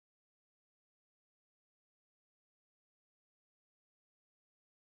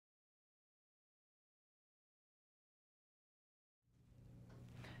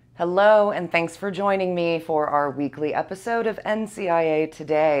Hello, and thanks for joining me for our weekly episode of NCIA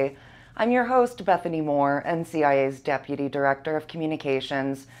Today. I'm your host, Bethany Moore, NCIA's Deputy Director of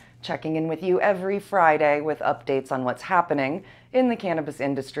Communications, checking in with you every Friday with updates on what's happening in the cannabis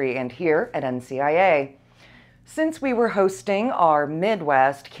industry and here at NCIA. Since we were hosting our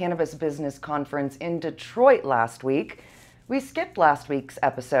Midwest Cannabis Business Conference in Detroit last week, we skipped last week's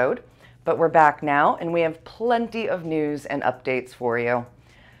episode, but we're back now and we have plenty of news and updates for you.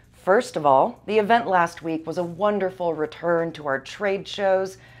 First of all, the event last week was a wonderful return to our trade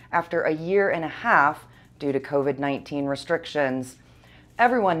shows after a year and a half due to COVID-19 restrictions.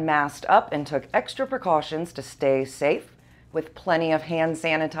 Everyone masked up and took extra precautions to stay safe, with plenty of hand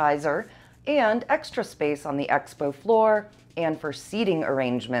sanitizer and extra space on the expo floor and for seating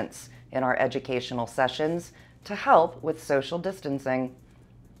arrangements in our educational sessions to help with social distancing.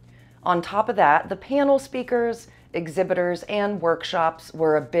 On top of that, the panel speakers, exhibitors, and workshops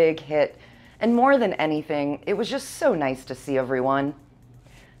were a big hit, and more than anything, it was just so nice to see everyone.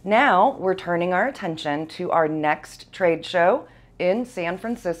 Now, we're turning our attention to our next trade show in San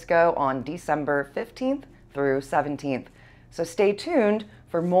Francisco on December 15th through 17th. So stay tuned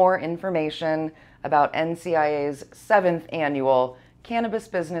for more information about NCIA's 7th annual Cannabis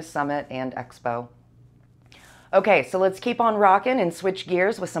Business Summit and Expo. Okay, so let's keep on rocking and switch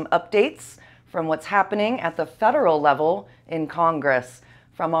gears with some updates from what's happening at the federal level in Congress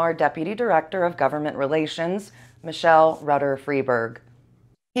from our Deputy Director of Government Relations, Michelle Rutter-Freeberg.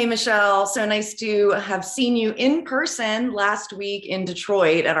 Hey, Michelle, so nice to have seen you in person last week in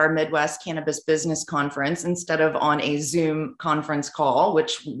Detroit at our Midwest Cannabis Business Conference instead of on a Zoom conference call,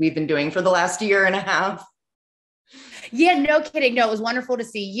 which we've been doing for the last year and a half. Yeah, no kidding. No, it was wonderful to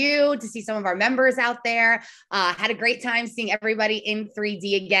see you, to see some of our members out there. Had a great time seeing everybody in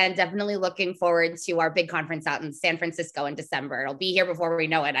 3D again. Definitely looking forward to our big conference out in San Francisco in December. It'll be here before we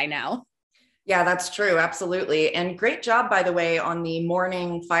know it, I know. Yeah, that's true. Absolutely. And great job, by the way, on the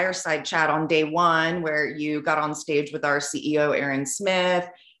morning fireside chat on day one, where you got on stage with our CEO, Aaron Smith,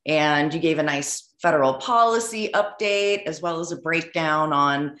 and you gave a nice federal policy update, as well as a breakdown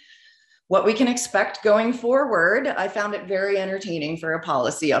on what we can expect going forward. I found it very entertaining for a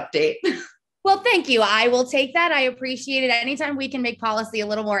policy update. Well, thank you. I will take that. I appreciate it. Anytime we can make policy a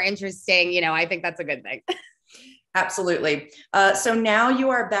little more interesting, I think that's a good thing. Absolutely. So now you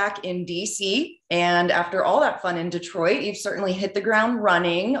are back in DC, and after all that fun in Detroit, you've certainly hit the ground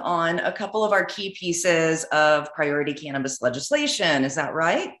running on a couple of our key pieces of priority cannabis legislation. Is that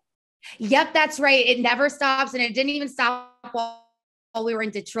right? Yep, that's right. It never stops, and it didn't even stop while we were in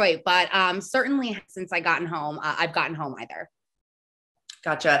Detroit, but certainly since I've gotten home either.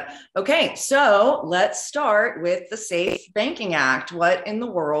 Gotcha. Okay, so let's start with the Safe Banking Act. What in the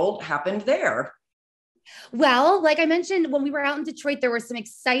world happened there? Well, like I mentioned, when we were out in Detroit, there were some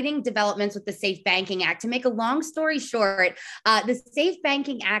exciting developments with the Safe Banking Act. To make a long story short, the Safe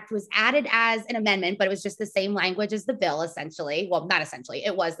Banking Act was added as an amendment, but it was just the same language as the bill, essentially. Well, not essentially,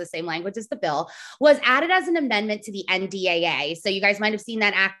 it was the same language as the bill, was added as an amendment to the NDAA. So you guys might have seen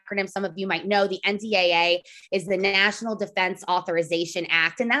that acronym. Some of you might know the NDAA is the National Defense Authorization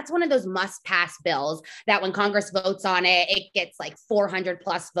Act. And that's one of those must-pass bills that when Congress votes on it, it gets like 400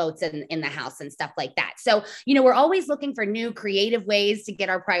 plus votes in the House and stuff like that. So, we're always looking for new creative ways to get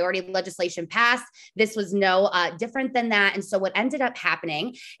our priority legislation passed. This was no different than that. And so what ended up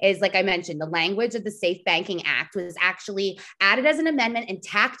happening is, like I mentioned, the language of the Safe Banking Act was actually added as an amendment and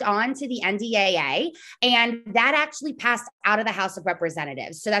tacked on to the NDAA. And that actually passed out of the House of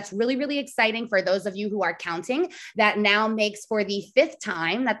Representatives. So that's really, really exciting for those of you who are counting. That now makes for the 5th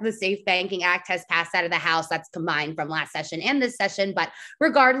time that the Safe Banking Act has passed out of the House. That's combined from last session and this session. But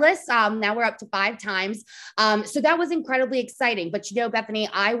regardless, now we're up to 5 times. So that was incredibly exciting. But Bethany,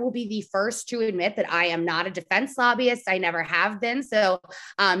 I will be the first to admit that I am not a defense lobbyist. I never have been. So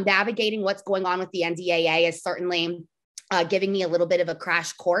navigating what's going on with the NDAA is certainly giving me a little bit of a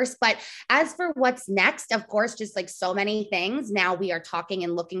crash course. But as for what's next, of course, just like so many things, now we are talking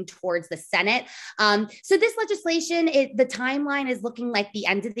and looking towards the Senate. So this legislation, the timeline is looking like the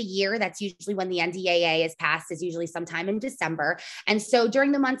end of the year. That's usually when the NDAA is passed, is usually sometime in December. And so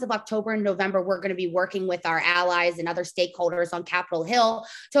during the months of October and November, we're going to be working with our allies and other stakeholders on Capitol Hill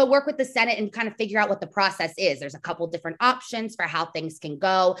to work with the Senate and kind of figure out what the process is. There's a couple different options for how things can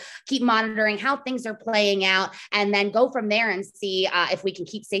go, keep monitoring how things are playing out, and then go from from there and see if we can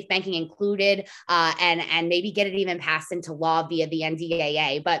keep safe banking included and maybe get it even passed into law via the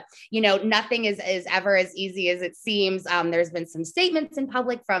NCIA. But, nothing is ever as easy as it seems. There's been some statements in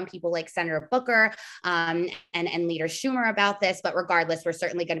public from people like Senator Booker and Leader Schumer about this. But regardless, we're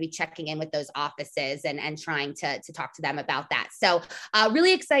certainly going to be checking in with those offices and trying to talk to them about that. So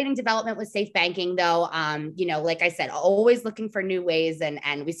really exciting development with safe banking, though. Like I said, always looking for new ways,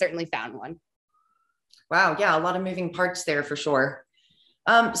 and we certainly found one. Wow. Yeah. A lot of moving parts there for sure.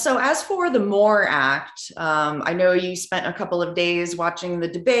 So as for the MORE Act, I know you spent a couple of days watching the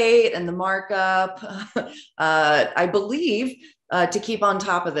debate and the markup, I believe, to keep on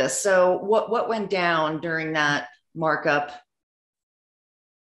top of this. So what went down during that markup?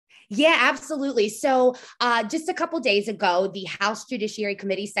 Yeah, absolutely. So just a couple days ago, the House Judiciary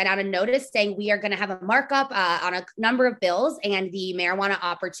Committee sent out a notice saying we are going to have a markup on a number of bills, and the Marijuana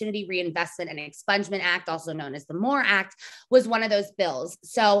Opportunity Reinvestment and Expungement Act, also known as the MORE Act, was one of those bills.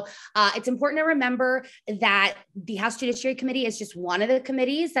 So it's important to remember that the House Judiciary Committee is just one of the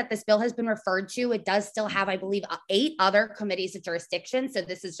committees that this bill has been referred to. It does still have, I believe, 8 other committees of jurisdiction. So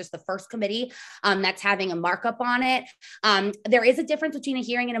this is just the first committee that's having a markup on it. There is a difference between a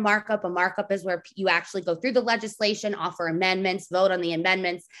hearing and a markup. A markup is where you actually go through the legislation, offer amendments, vote on the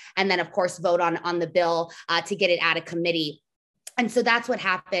amendments, and then, of course, vote on the bill to get it out of committee. And so that's what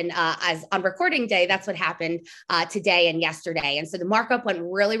happened as on recording day. That's what happened today and yesterday. And so the markup went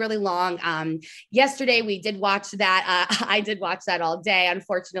really, really long. Yesterday, we did watch that. I did watch that all day.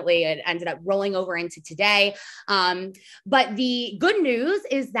 Unfortunately, it ended up rolling over into today. But the good news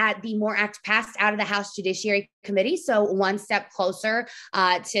is that the MORE Act passed out of the House Judiciary Committee. So one step closer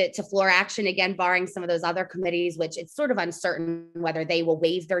to floor action, again, barring some of those other committees, which it's sort of uncertain whether they will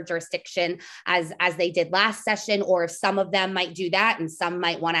waive their jurisdiction as they did last session, or if some of them might do that and some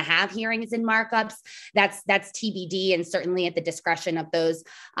might want to have hearings and markups. That's TBD, and certainly at the discretion of those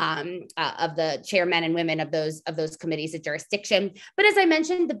of the chairmen and women of those committees of jurisdiction. But as I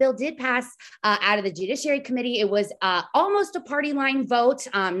mentioned, the bill did pass out of the Judiciary Committee. It was almost a party line vote,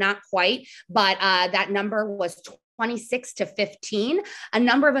 not quite, but that number was 26-15. A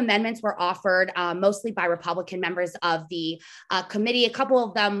number of amendments were offered, mostly by Republican members of the committee. A couple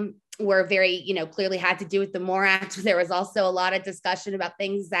of them were very, clearly had to do with the MORE Act. There was also a lot of discussion about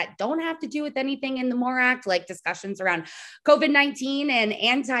things that don't have to do with anything in the MORE Act, like discussions around COVID-19 and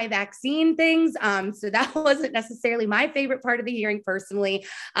anti-vaccine things. So that wasn't necessarily my favorite part of the hearing personally.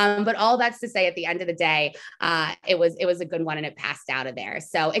 But all that's to say, at the end of the day, it was a good one, and it passed out of there.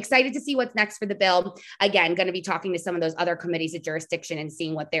 So excited to see what's next for the bill. Again, going to be talking to some of those other committees of jurisdiction and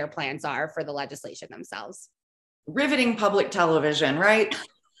seeing what their plans are for the legislation themselves. Riveting public television, right?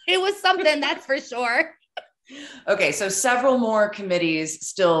 It was something, that's for sure. Okay, so several more committees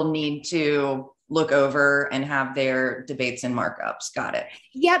still need to look over and have their debates and markups. Got it.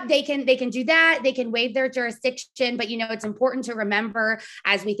 Yep, they can do that. They can waive their jurisdiction, but it's important to remember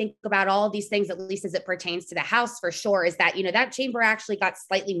as we think about all of these things, at least as it pertains to the House for sure, is that that chamber actually got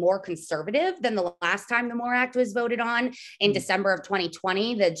slightly more conservative than the last time the MORE Act was voted on in December of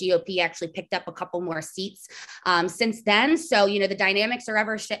 2020. The GOP actually picked up a couple more seats since then. So the dynamics are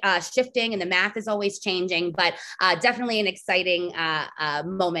ever shifting, and the math is always changing. But definitely an exciting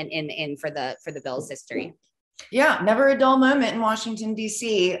moment in for the bill's history. Yeah, never a dull moment in Washington,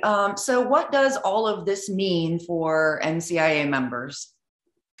 D.C. So what does all of this mean for NCIA members?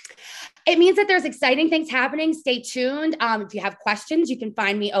 It means that there's exciting things happening. Stay tuned. If you have questions, you can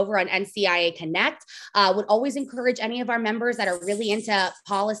find me over on NCIA Connect. Would always encourage any of our members that are really into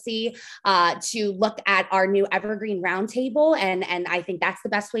policy to look at our new Evergreen Roundtable. And I think that's the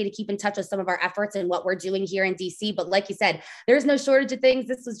best way to keep in touch with some of our efforts and what we're doing here in DC. But like you said, there's no shortage of things.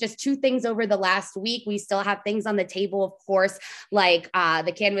 This was just 2 things over the last week. We still have things on the table, of course, like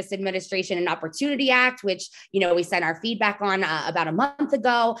the Cannabis Administration and Opportunity Act, which, we sent our feedback on about a month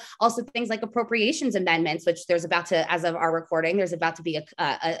ago. Also, things like appropriations amendments, which there's about to, as of our recording, there's about to be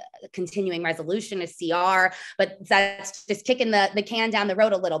a continuing resolution, a CR, but that's just kicking the can down the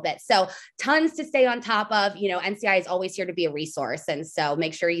road a little bit. So tons to stay on top of. NCI is always here to be a resource. And so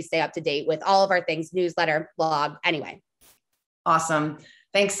make sure you stay up to date with all of our things, newsletter, blog, anyway. Awesome.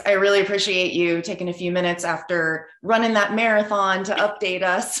 Thanks. I really appreciate you taking a few minutes after running that marathon to update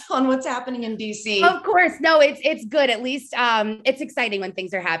us on what's happening in DC. Of course. No, it's good. At least it's exciting when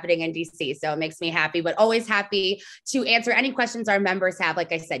things are happening in DC. So it makes me happy, but always happy to answer any questions our members have.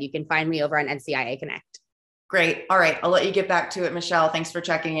 Like I said, you can find me over on NCIA Connect. Great. All right. I'll let you get back to it, Michelle. Thanks for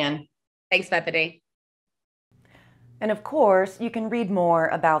checking in. Thanks, Bethany. And of course, you can read more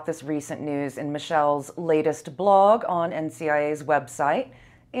about this recent news in Michelle's latest blog on NCIA's website,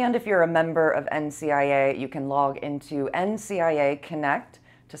 And if you're a member of NCIA, you can log into NCIA Connect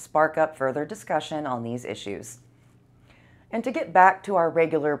to spark up further discussion on these issues. And to get back to our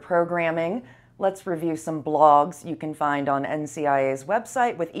regular programming, let's review some blogs you can find on NCIA's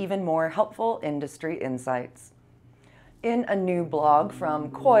website with even more helpful industry insights. In a new blog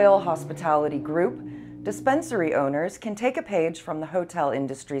from Coyle Hospitality Group, dispensary owners can take a page from the hotel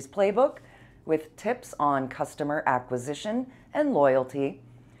industry's playbook with tips on customer acquisition and loyalty.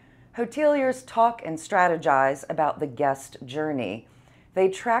 Hoteliers talk and strategize about the guest journey. They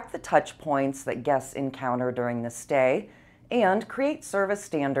track the touch points that guests encounter during the stay and create service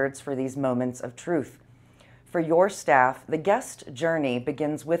standards for these moments of truth. For your staff, the guest journey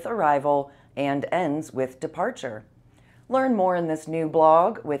begins with arrival and ends with departure. Learn more in this new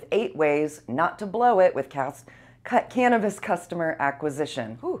blog with 8 ways not to blow it with cannabis customer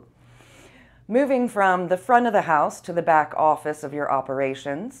acquisition. Whew. Moving from the front of the house to the back office of your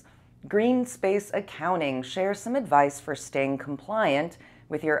operations, Green Space Accounting shares some advice for staying compliant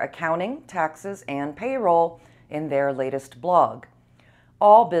with your accounting, taxes, and payroll in their latest blog.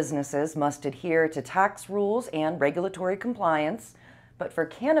 All businesses must adhere to tax rules and regulatory compliance, but for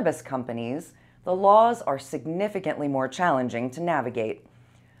cannabis companies, the laws are significantly more challenging to navigate.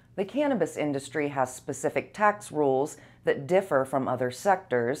 The cannabis industry has specific tax rules that differ from other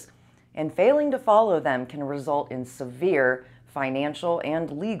sectors, and failing to follow them can result in severe financial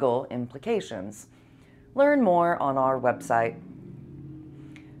and legal implications. Learn more on our website.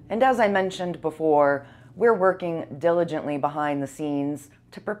 And as I mentioned before, we're working diligently behind the scenes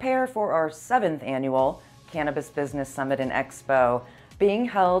to prepare for our 7th annual Cannabis Business Summit and Expo, being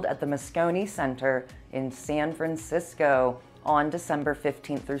held at the Moscone Center in San Francisco on December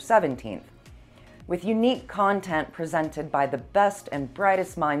 15th through 17th. With unique content presented by the best and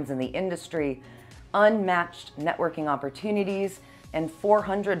brightest minds in the industry, unmatched networking opportunities, and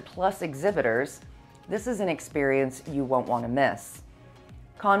 400 plus exhibitors, this is an experience you won't want to miss.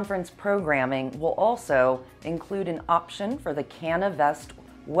 Conference programming will also include an option for the CannaVest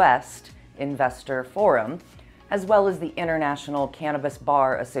West Investor Forum, as well as the International Cannabis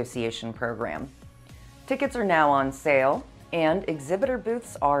Bar Association program. Tickets are now on sale, and exhibitor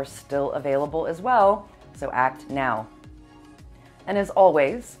booths are still available as well, so act now. And as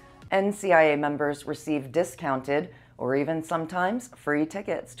always, NCIA members receive discounted or even sometimes free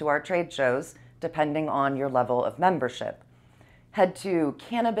tickets to our trade shows, depending on your level of membership. Head to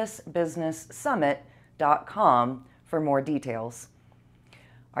cannabisbusinesssummit.com for more details.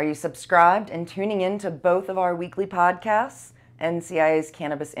 Are you subscribed and tuning in to both of our weekly podcasts, NCIA's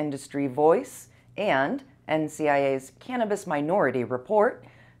Cannabis Industry Voice and NCIA's Cannabis Minority Report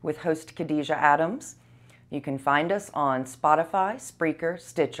with host Khadijah Adams? You can find us on Spotify, Spreaker,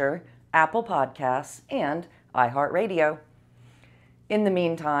 Stitcher, Apple Podcasts, and iHeartRadio. In the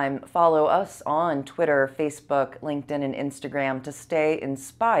meantime, follow us on Twitter, Facebook, LinkedIn, and Instagram to stay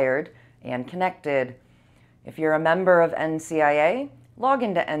inspired and connected. If you're a member of NCIA, log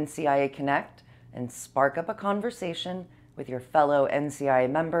into NCIA Connect and spark up a conversation with your fellow NCIA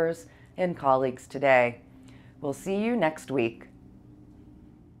members and colleagues today. We'll see you next week.